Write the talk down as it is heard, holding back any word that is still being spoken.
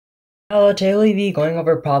Hello, today we'll be going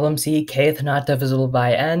over problem C, kth not divisible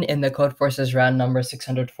by n in the Codeforces round number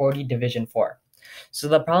 640, division 4. So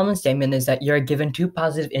the problem statement is that you're given two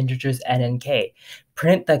positive integers n and k.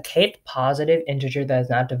 Print the kth positive integer that is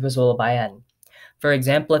not divisible by n. For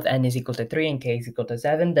example, if n is equal to 3 and k is equal to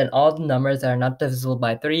 7, then all the numbers that are not divisible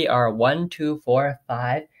by 3 are 1, 2, 4,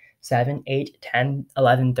 5, 7, 8, 10,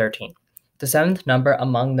 11, 13. The seventh number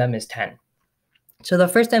among them is 10. So the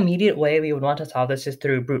first immediate way we would want to solve this is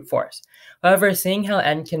through brute force. However, seeing how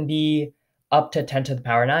n can be up to 10 to the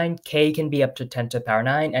power 9, k can be up to 10 to the power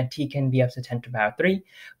 9, and t can be up to 10 to the power 3,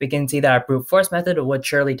 we can see that our brute force method would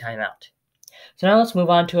surely time out. So now let's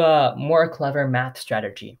move on to a more clever math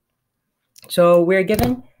strategy. So we're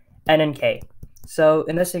given n and k. So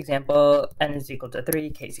in this example, n is equal to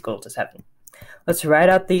 3, k is equal to 7. Let's write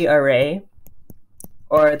out the array,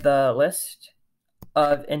 or the list,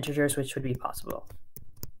 of integers which would be possible.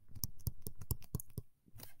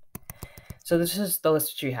 So this is the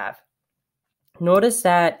list which we have. Notice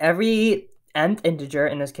that every nth integer,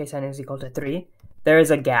 in this case n is equal to 3, there is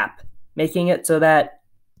a gap, making it so that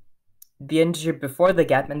the integer before the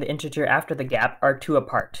gap and the integer after the gap are 2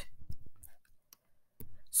 apart.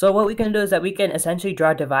 So what we can do is that we can essentially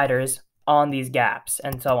draw dividers on these gaps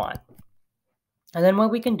and so on. And then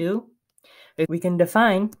what we can do is we can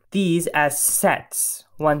define these as sets,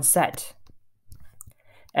 one set.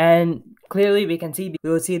 And clearly we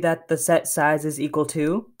will see that the set size is equal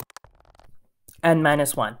to n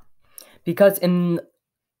minus 1. Because in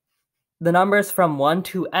the numbers from 1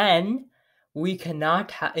 to n, we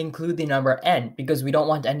cannot include the number n because we don't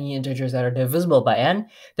want any integers that are divisible by n.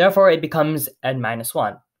 Therefore, it becomes n minus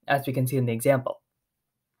 1, as we can see in the example.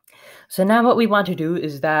 So now what we want to do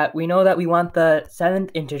is that we know that we want the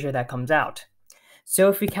 7th integer that comes out. So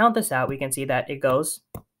if we count this out, we can see that it goes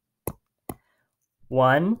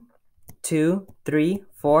 1, 2, 3,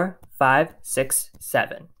 4, 5, 6,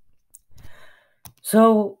 7.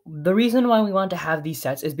 So the reason why we want to have these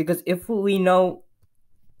sets is because if we know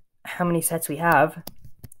how many sets we have,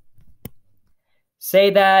 say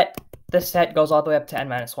that the set goes all the way up to n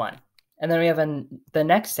minus 1. And then we have the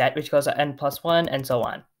next set, which goes to n plus 1, and so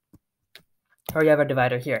on. Or you have a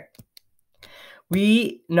divider here.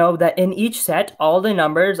 We know that in each set, all the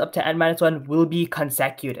numbers up to n minus 1 will be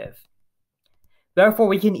consecutive. Therefore,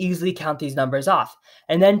 we can easily count these numbers off.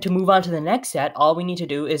 And then to move on to the next set, all we need to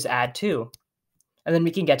do is add 2. And then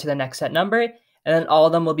we can get to the next set number, and then all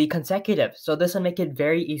of them will be consecutive. So this will make it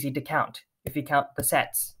very easy to count if you count the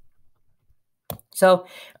sets. So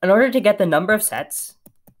in order to get the number of sets,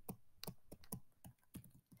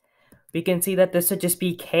 we can see that this would just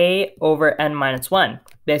be k over n minus 1.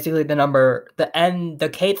 Basically the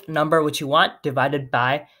kth number which you want divided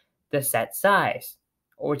by the set size,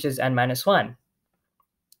 which is n minus 1.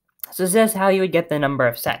 So this is how you would get the number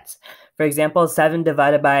of sets. For example, 7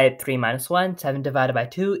 divided by 3 minus 1, 7 divided by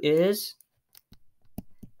 2 is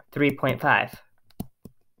 3.5.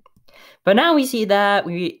 But now we see that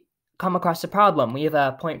we come across a problem. We have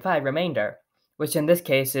a 0.5 remainder, which in this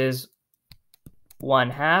case is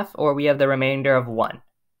 1/2, or we have the remainder of 1.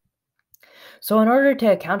 So in order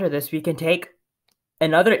to counter this, we can take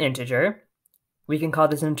another integer. We can call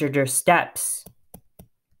this integer steps.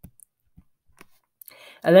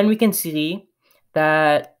 And then we can see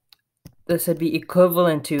that this would be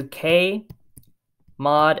equivalent to k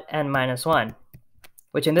mod n minus 1,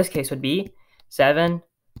 which in this case would be 7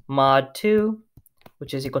 mod 2,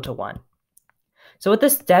 which is equal to 1. So what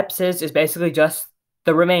this steps is basically just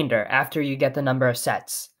the remainder after you get the number of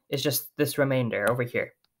sets. It's just this remainder over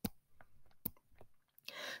here.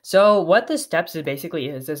 So what the steps basically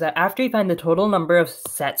is that after you find the total number of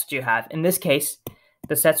sets that you have, in this case,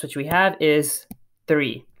 the sets which we have is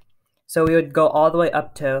 3. So we would go all the way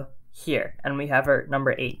up to here, and we have our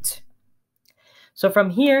number 8. So from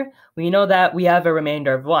here, we know that we have a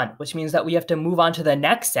remainder of 1, which means that we have to move on to the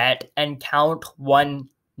next set and count one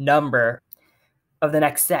number of the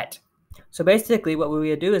next set. So basically what we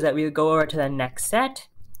would do is that we would go over to the next set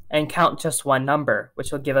and count just one number, which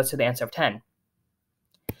will give us the answer of 10.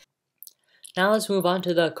 Now let's move on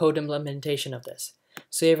to the code implementation of this.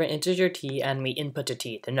 So we have an integer t and we input to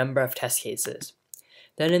t, the number of test cases.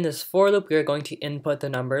 Then in this for loop, we are going to input the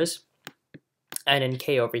numbers n and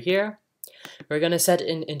k over here. We're going to set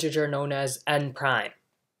an integer known as n prime.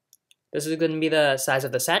 This is going to be the size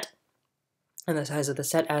of the set. And the size of the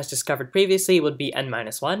set, as discovered previously, would be n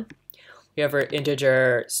minus 1. We have our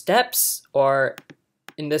integer steps, or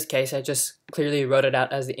in this case, I just clearly wrote it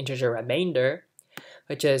out as the integer remainder,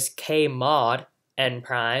 which is k mod n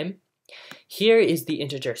prime. Here is the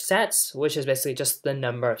integer sets, which is basically just the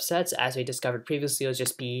number of sets. As we discovered previously, it would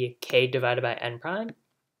just be k divided by n prime.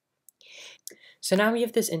 So now we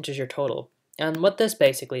have this integer total. And what this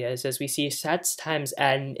basically is we see sets times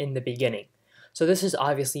n in the beginning. So this is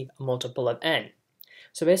obviously a multiple of n.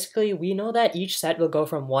 So basically, we know that each set will go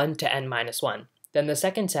from 1 to n minus 1. Then the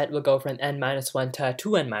second set will go from n minus 1 to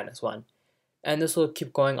 2n minus 1. And this will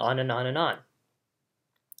keep going on and on and on.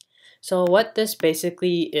 So what this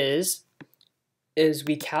basically is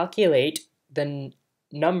we calculate the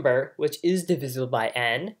number which is divisible by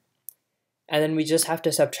n, and then we just have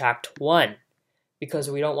to subtract 1, because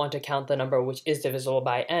we don't want to count the number which is divisible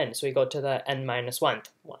by n, so we go to the n minus 1th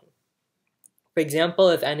one. For example,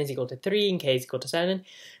 if n is equal to 3 and k is equal to 7,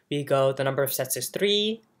 we go, the number of sets is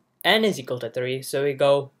 3, n is equal to 3, so we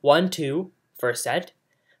go 1, 2, first set,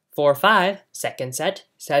 4, 5, second set,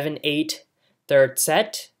 7, 8, third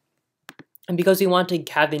set, and because we want to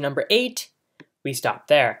have the number 8, we stop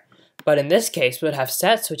there. But in this case, we would have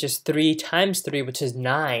sets which is 3 times 3, which is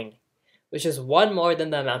 9, which is 1 more than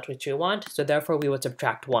the amount which we want, so therefore we would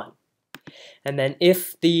subtract 1. And then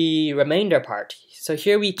if the remainder part, so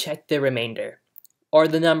here we check the remainder, or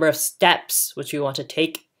the number of steps which we want to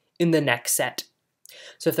take in the next set.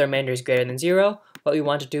 So if the remainder is greater than 0, what we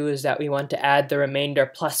want to do is that we want to add the remainder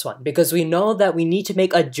plus 1, because we know that we need to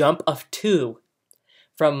make a jump of 2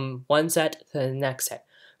 from one set to the next set.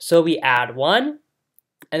 So we add 1,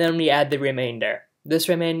 and then we add the remainder. This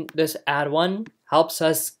add 1 helps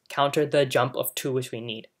us counter the jump of 2 which we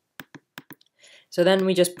need. So then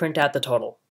we just print out the total.